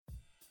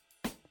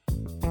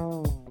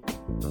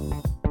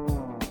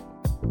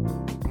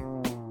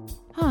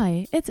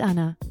Hi, it's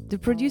Anna, the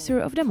producer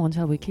of the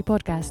Montel Weekly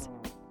podcast.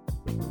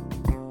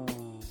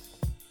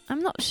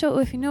 I'm not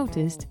sure if you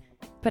noticed,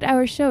 but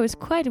our show is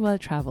quite well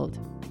traveled.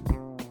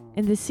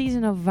 In the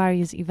season of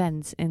various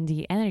events in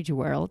the energy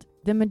world,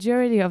 the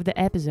majority of the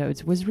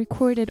episodes was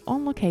recorded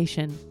on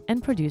location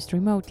and produced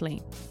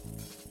remotely.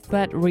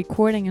 But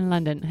recording in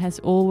London has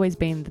always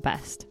been the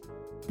best,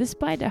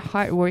 despite the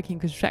hard-working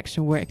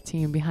construction work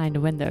team behind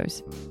the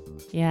windows.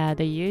 Yeah,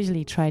 they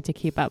usually try to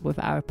keep up with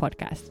our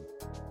podcast.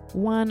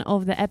 One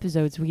of the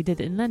episodes we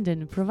did in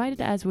London provided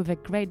us with a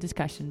great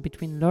discussion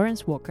between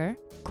Lawrence Walker,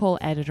 coal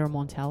editor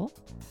Montel,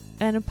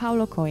 and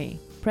Paolo Coy,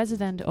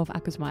 president of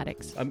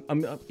Acusmatics.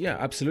 Yeah,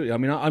 absolutely. I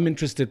mean, I'm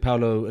interested,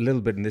 Paolo, a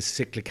little bit in this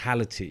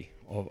cyclicality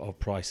of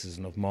prices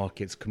and of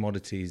markets,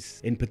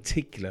 commodities in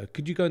particular.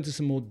 Could you go into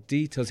some more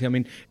details here? I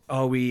mean,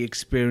 are we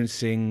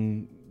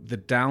experiencing the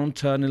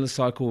downturn in the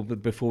cycle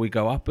before we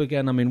go up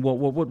again? I mean,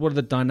 what are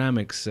the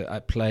dynamics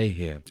at play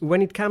here?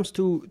 When it comes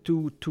to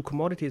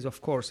commodities,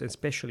 of course,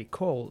 especially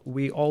coal,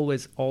 we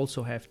always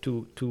also have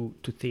to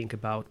think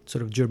about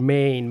sort of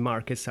germane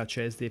markets such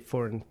as the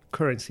foreign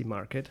currency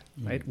market,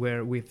 right,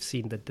 where we've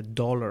seen that the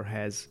dollar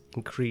has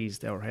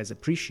increased or has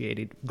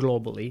appreciated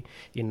globally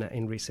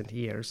in recent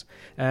years,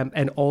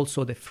 and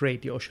also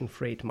the ocean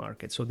freight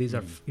market. So these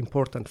are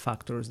important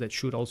factors that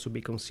should also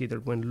be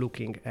considered when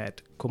looking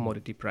at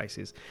commodity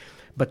prices.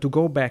 But to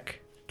go back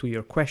to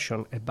your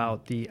question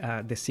about the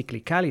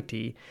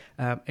cyclicality,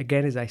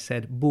 again, as I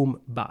said,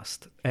 boom,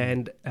 bust.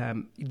 And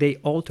they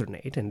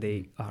alternate and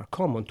they are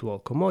common to all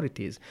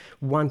commodities.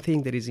 One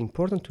thing that is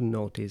important to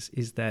notice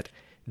is that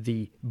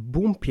the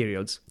boom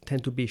periods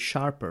tend to be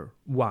sharper.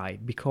 Why?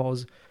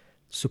 Because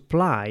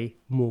supply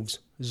moves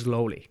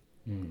slowly,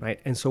 right?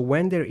 And so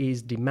when there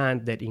is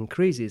demand that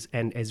increases,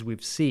 and as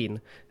we've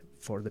seen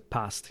for the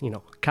past,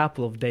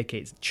 couple of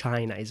decades,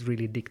 China is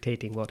really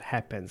dictating what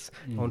happens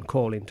on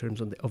coal in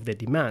terms of the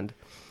demand.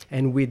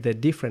 And with the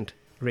different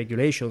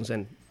regulations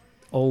and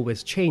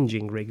always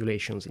changing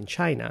regulations in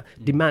China,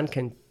 demand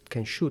can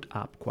shoot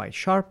up quite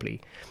sharply.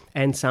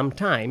 And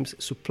sometimes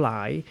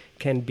supply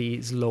can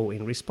be slow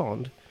in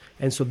response.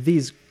 And so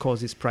this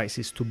causes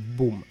prices to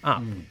boom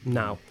up.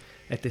 Now,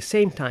 at the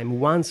same time,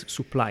 once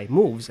supply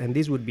moves, and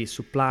this would be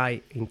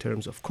supply in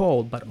terms of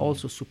coal, but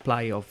also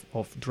supply of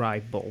dry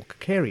bulk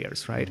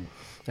carriers, right?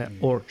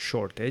 Or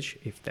shortage,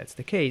 if that's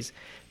the case,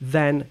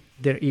 then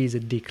there is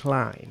a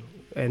decline.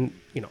 And,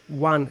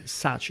 one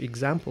such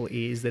example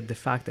is that the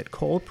fact that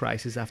coal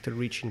prices, after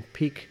reaching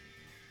peak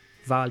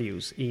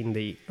values in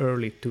the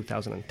early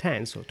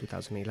 2010s, so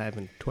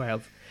 2011,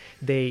 12,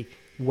 they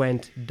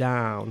went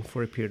down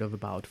for a period of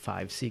about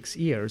 5-6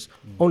 years,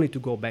 only to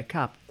go back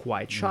up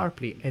quite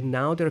sharply, and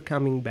now they're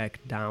coming back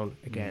down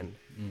again.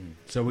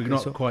 So we're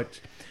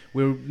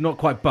not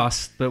quite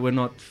bust, but we're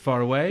not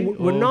far away.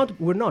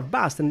 We're not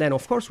bust, and then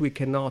of course we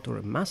cannot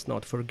or must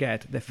not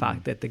forget the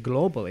fact that the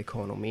global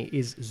economy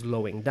is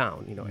slowing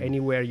down.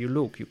 Anywhere you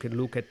look, you can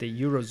look at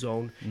the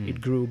Eurozone. It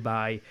grew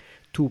by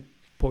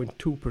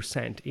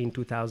 2.2% in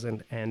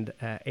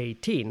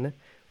 2018,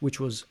 which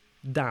was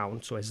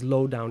down, so a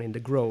slowdown in the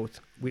growth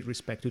with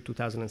respect to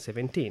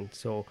 2017.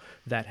 So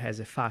that has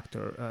a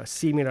factor.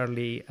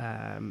 Similarly,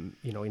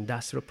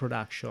 industrial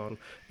production,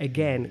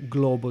 again,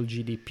 global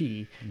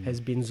GDP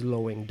has been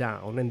slowing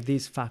down, and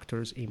these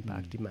factors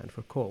impact demand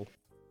for coal.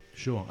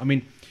 Sure. I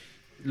mean,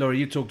 Laura,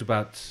 you talked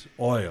about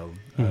oil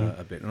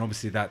a bit, and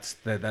obviously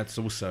that's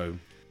also,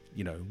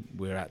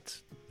 we're at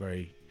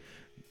very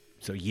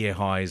year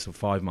highs or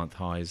 5-month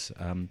highs.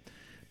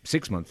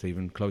 6 months,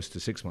 even close to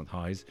 6-month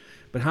highs.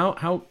 But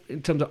how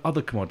in terms of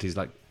other commodities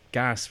like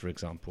gas, for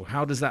example,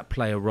 how does that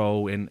play a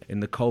role in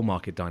the coal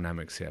market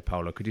dynamics here,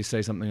 Paolo? Could you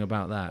say something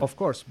about that? Of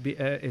course.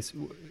 If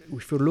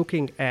you're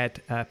looking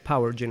at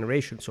power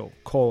generation, so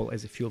coal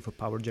as a fuel for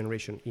power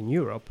generation in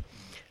Europe,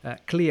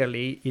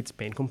 clearly its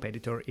main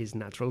competitor is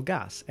natural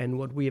gas. And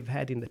what we have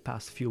had in the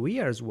past few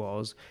years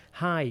was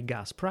high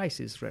gas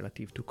prices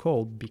relative to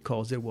coal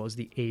because there was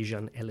the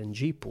Asian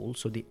LNG pool.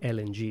 So the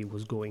LNG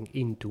was going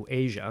into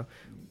Asia,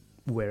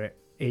 where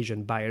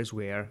Asian buyers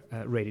were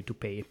ready to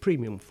pay a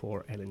premium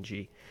for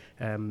LNG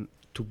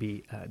to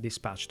be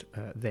dispatched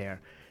there.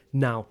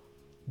 Now,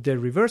 the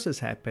reverse has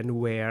happened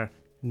where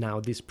now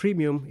this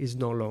premium is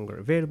no longer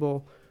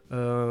available.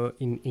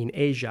 In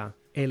Asia,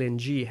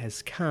 LNG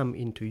has come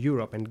into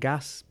Europe, and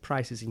gas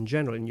prices in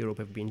general in Europe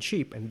have been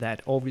cheap, and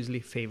that obviously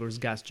favors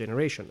gas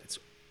generation. It's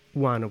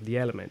one of the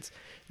elements.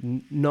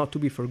 Not to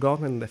be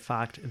forgotten the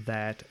fact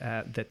that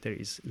there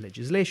is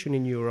legislation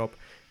in Europe,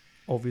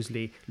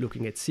 obviously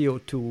looking at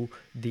CO2,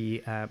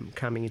 the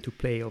coming into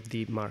play of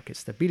the market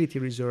stability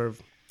reserve.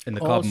 In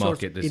the carbon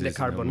market. In the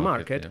carbon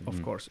market,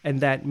 of course. And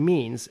that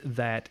means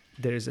that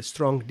there is a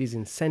strong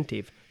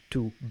disincentive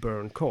to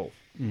burn coal.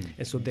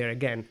 And so there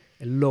again,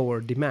 a lower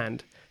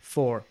demand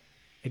for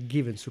a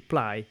given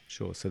supply.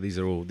 Sure. So these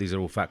are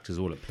all factors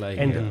all at play.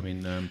 And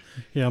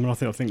here. I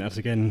think that's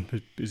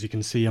again, as you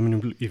can see.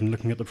 Even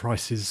looking at the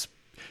prices,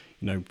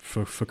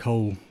 for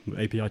coal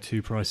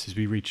API2 prices,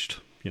 we reached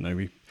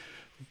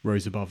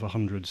rose above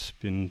 100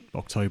 in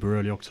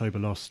early October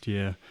last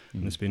year,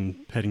 and it's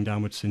been heading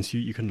downwards since.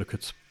 You can look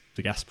at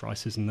the gas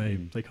prices, and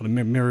they kind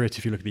of mirror it.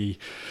 If you look at the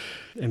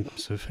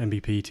sort of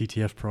MBP,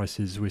 TTF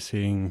prices, we're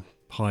seeing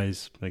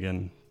highs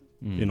again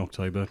in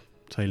October,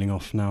 tailing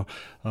off now.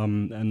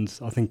 And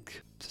I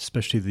think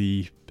especially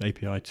the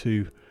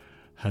API2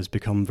 has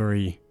become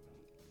very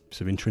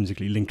sort of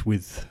intrinsically linked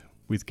with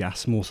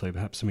gas, more so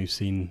perhaps than we've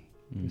seen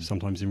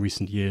sometimes in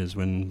recent years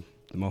when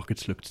the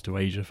markets looked to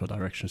Asia for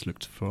directions,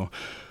 looked for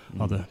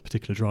other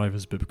particular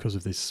drivers. But because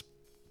of this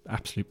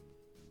absolute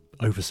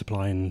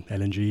oversupply in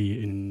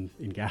LNG,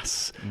 in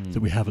gas that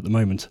we have at the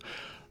moment,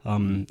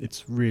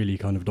 it's really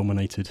kind of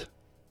dominated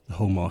the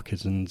whole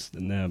market, and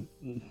they're,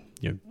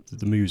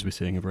 the moves we're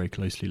seeing are very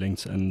closely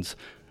linked and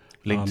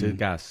linked to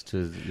gas,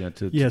 to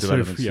so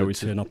if we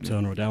see an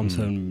upturn or a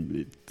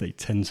downturn, they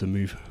tend to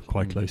move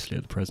quite closely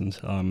at the present.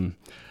 And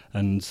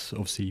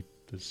obviously,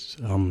 as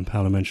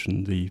Paolo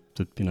mentioned, the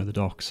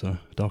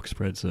dark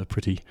spreads are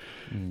pretty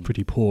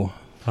poor.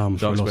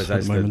 Dark spreads,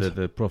 that's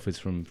the profits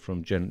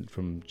from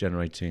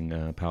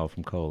generating power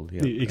from coal.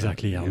 Yeah.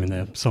 Exactly. I mean,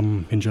 there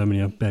some in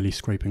Germany are barely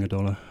scraping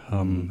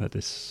 $1 at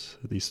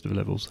these sort of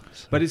levels.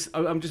 So. But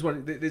I'm just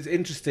wondering. It's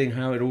interesting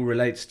how it all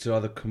relates to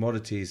other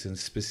commodities, and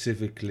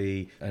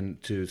specifically and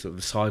to sort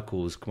of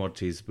cycles,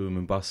 commodities, boom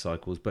and bust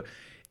cycles. But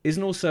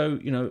isn't also,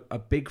 a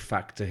big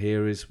factor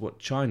here is what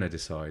China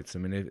decides. I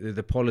mean,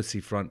 the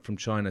policy front from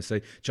China. So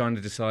China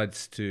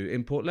decides to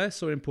import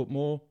less or import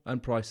more,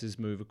 and prices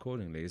move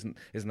accordingly. Isn't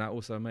that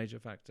also a major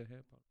factor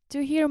here?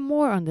 To hear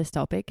more on this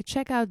topic,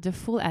 check out the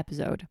full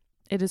episode.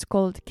 It is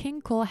called King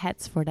Coal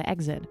Heads for the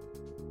Exit.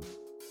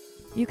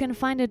 You can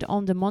find it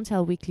on the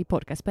Montel Weekly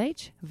podcast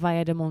page,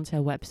 via the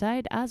Montel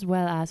website, as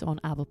well as on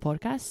Apple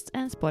Podcasts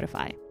and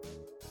Spotify.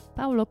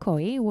 Paolo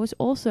Coi was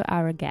also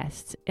our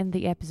guest in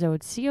the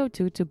episode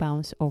CO2 to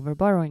Bounce Over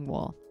Borrowing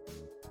Wall.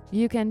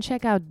 You can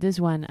check out this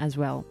one as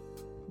well.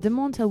 The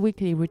Montel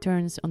Weekly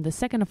returns on the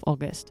 2nd of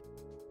August.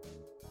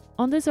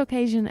 On this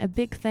occasion, a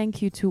big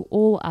thank you to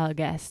all our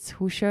guests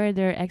who shared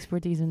their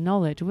expertise and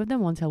knowledge with the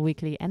Montel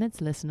Weekly and its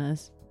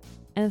listeners.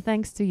 And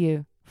thanks to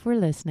you for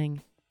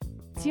listening.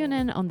 Tune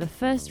in on the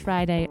first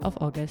Friday of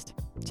August.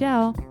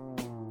 Ciao!